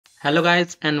Hello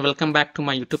guys and welcome back to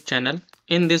my YouTube channel.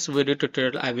 In this video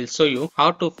tutorial I will show you how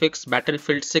to fix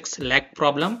Battlefield 6 lag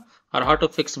problem or how to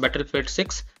fix Battlefield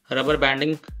 6 rubber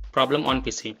banding problem on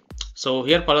PC. So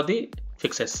here follow the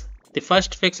fixes. The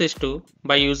first fix is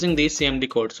by using the CMD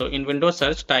code. So in Windows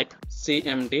search type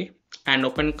CMD and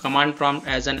open command prompt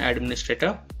as an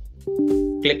administrator.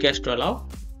 Click yes to allow.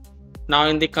 Now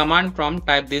in the command prompt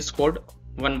type this code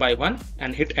one by one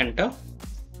and hit enter.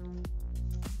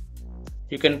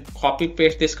 You can copy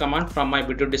paste this command from my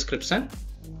video description.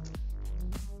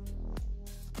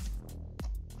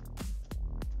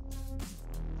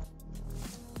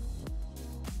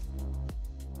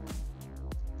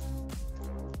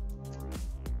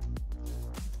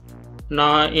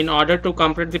 Now in order to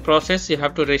complete the process you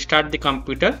have to restart the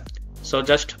computer. So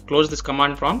just close this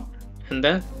command prompt and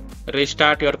then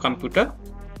restart your computer,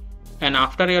 and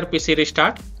after your PC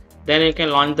restart then you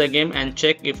can launch the game and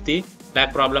check if the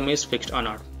lag problem is fixed or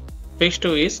not. Fix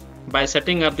 2 is by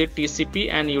setting up the TCP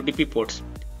and UDP ports.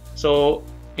 So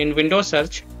in Windows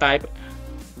search type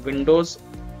Windows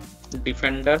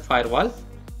Defender Firewall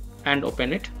and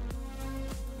open it.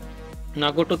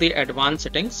 Now go to the advanced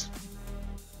settings,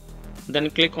 then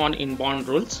click on inbound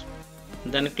rules,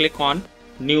 then click on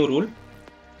new rule.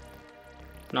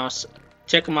 Now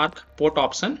check mark port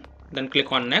option, then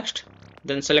click on next,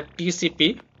 then select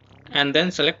TCP and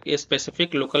then select a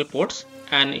specific local ports,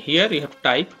 and here you have to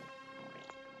type.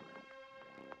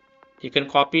 You can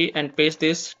copy and paste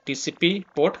this TCP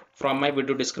port from my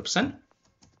video description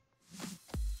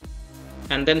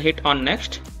and then hit on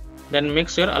next. Then make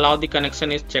sure allow the connection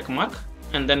is check mark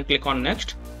and then click on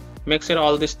next. Make sure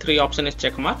all these three options is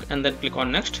check mark and then click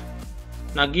on next.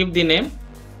 Now give the name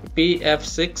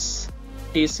BF6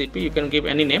 TCP, you can give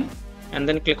any name and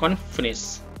then click on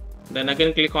finish. Then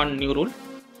again click on new rule,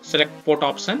 select port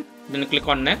option, then click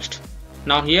on next.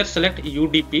 Now here select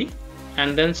UDP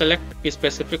and then select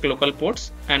specific local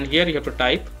ports, and here you have to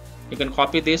type. You can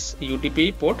copy this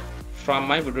UDP port from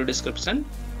my video description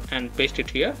and paste it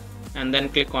here and then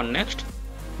click on next.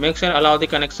 Make sure allow the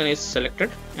connection is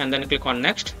selected and then click on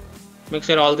next. Make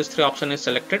sure all these three options is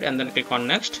selected and then click on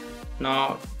next.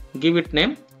 Now give it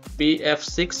name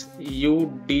BF6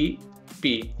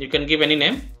 UDP, you can give any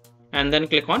name and then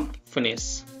click on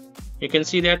finish. You can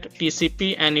see that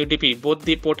TCP and UDP both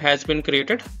the port has been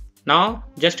created. Now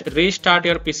just restart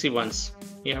your PC once.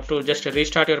 You have to just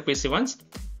restart your PC once,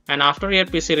 and after your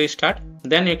PC restart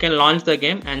then you can launch the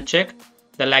game and check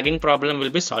the lagging problem will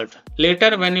be solved.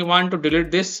 Later when you want to delete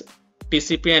this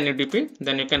TCP and UDP,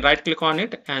 then you can right click on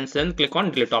it and then click on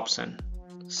delete option.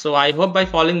 So I hope by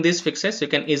following these fixes you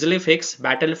can easily fix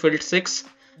Battlefield 6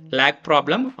 lag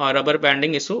problem or rubber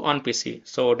banding issue on PC.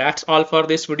 So that's all for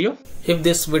this video. If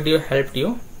this video helped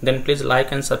you, then please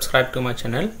like and subscribe to my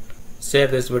channel, share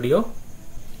this video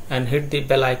and hit the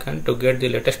bell icon to get the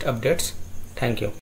latest updates. Thank you.